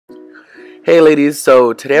Hey ladies,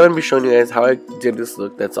 so today I'm going to be showing you guys how I did this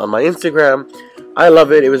look that's on my Instagram. I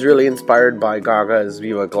love it. It was really inspired by Gaga's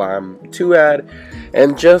Viva Glam 2 ad,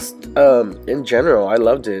 and just in general, I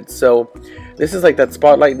loved it. So this is like that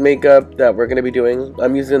spotlight makeup that we're going to be doing.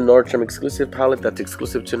 I'm using a Nordstrom exclusive palette that's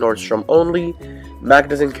exclusive to Nordstrom only. Mac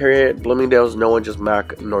doesn't carry it, Bloomingdale's, no one, just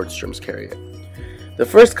Mac, Nordstrom's carry it. The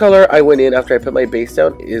first color I went in after I put my base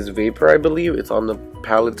down is Vapour, I believe. It's on the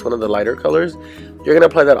palette, it's one of the lighter colors. You're going to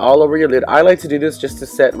apply that all over your lid. I like to do this just to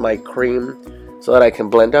set my cream so that I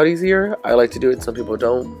can blend out easier. I like to do it, some people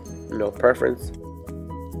don't, you know, preference.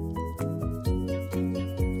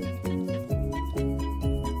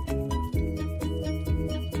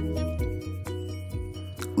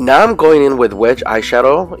 Now I'm going in with Wedge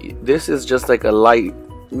eyeshadow. This is just like a light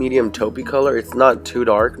medium taupey color. It's not too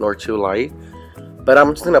dark nor too light. But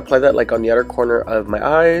I'm just going to apply that like on the outer corner of my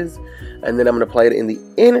eyes. And then I'm going to apply it in the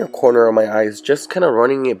inner corner of my eyes, just kind of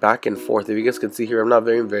running it back and forth. If you guys can see here, I'm not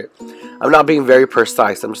being very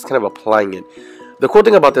precise. I'm just kind of applying it. The cool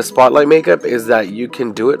thing about this spotlight makeup is that you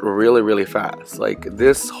can do it really, really fast. Like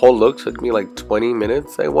this whole look took me like 20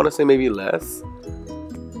 minutes. I want to say maybe less.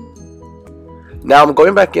 Now I'm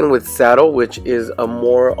going back in with Saddel, which is a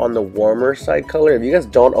more on the warmer side color. If you guys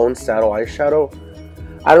don't own Saddel eyeshadow,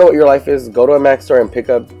 I don't know what your life is. Go to a Mac store and pick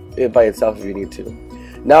up it by itself if you need to.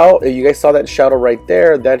 Now, you guys saw that shadow right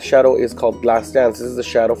there. That shadow is called Glass Dance. This is the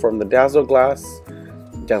shadow from the Dazzle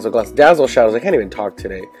shadows. I can't even talk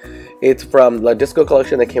today. It's from the Disco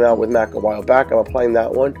collection that came out with Mac a while back. I'm applying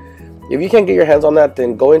that one. If you can't get your hands on that,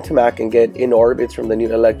 then go into Mac and get In Orbits from the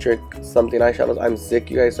new Electric something eyeshadows. I'm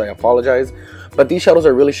sick, you guys, so I apologize. But these shadows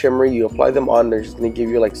are really shimmery. You apply them on, they're just going to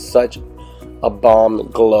give you like such a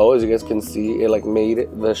bomb glow. As you guys can see, it like made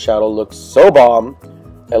the shadow look so bomb.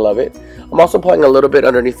 I love it. I'm also applying a little bit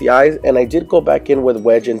underneath the eyes, and I did go back in with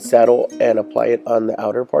Wedge and Saddle and apply it on the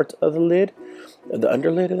outer parts of the lid, the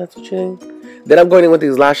underlid, if that's what you think. Then I'm going in with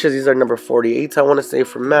these lashes. These are number 48s, I want to say,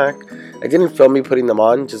 from Mac. I didn't film me putting them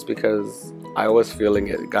on just because I was feeling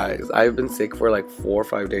it, guys. I've been sick for like 4 or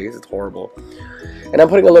 5 days. It's horrible. And I'm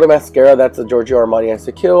putting a little mascara. That's a Giorgio Armani Ice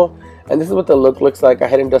to Kill. And this is what the look looks like. I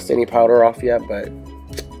hadn't dusted any powder off yet, but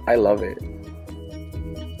I love it.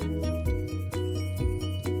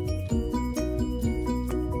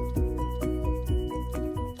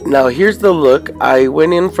 Now here's the look. I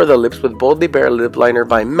went in for the lips with Boldly Bare Lip Liner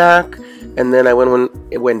by MAC, and then I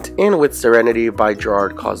went in with Serenity by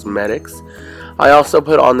Gerard Cosmetics. I also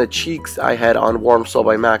put on the cheeks. I had on Warm Soul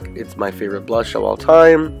by MAC. It's my favorite blush of all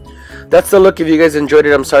time. That's the look. If you guys enjoyed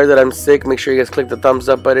it, I'm sorry that I'm sick. Make sure you guys click the thumbs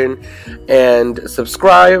up button and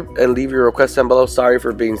subscribe and leave your requests down below. Sorry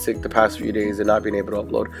for being sick the past few days and not being able to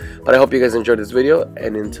upload, but I hope you guys enjoyed this video,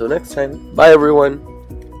 and until next time, bye everyone.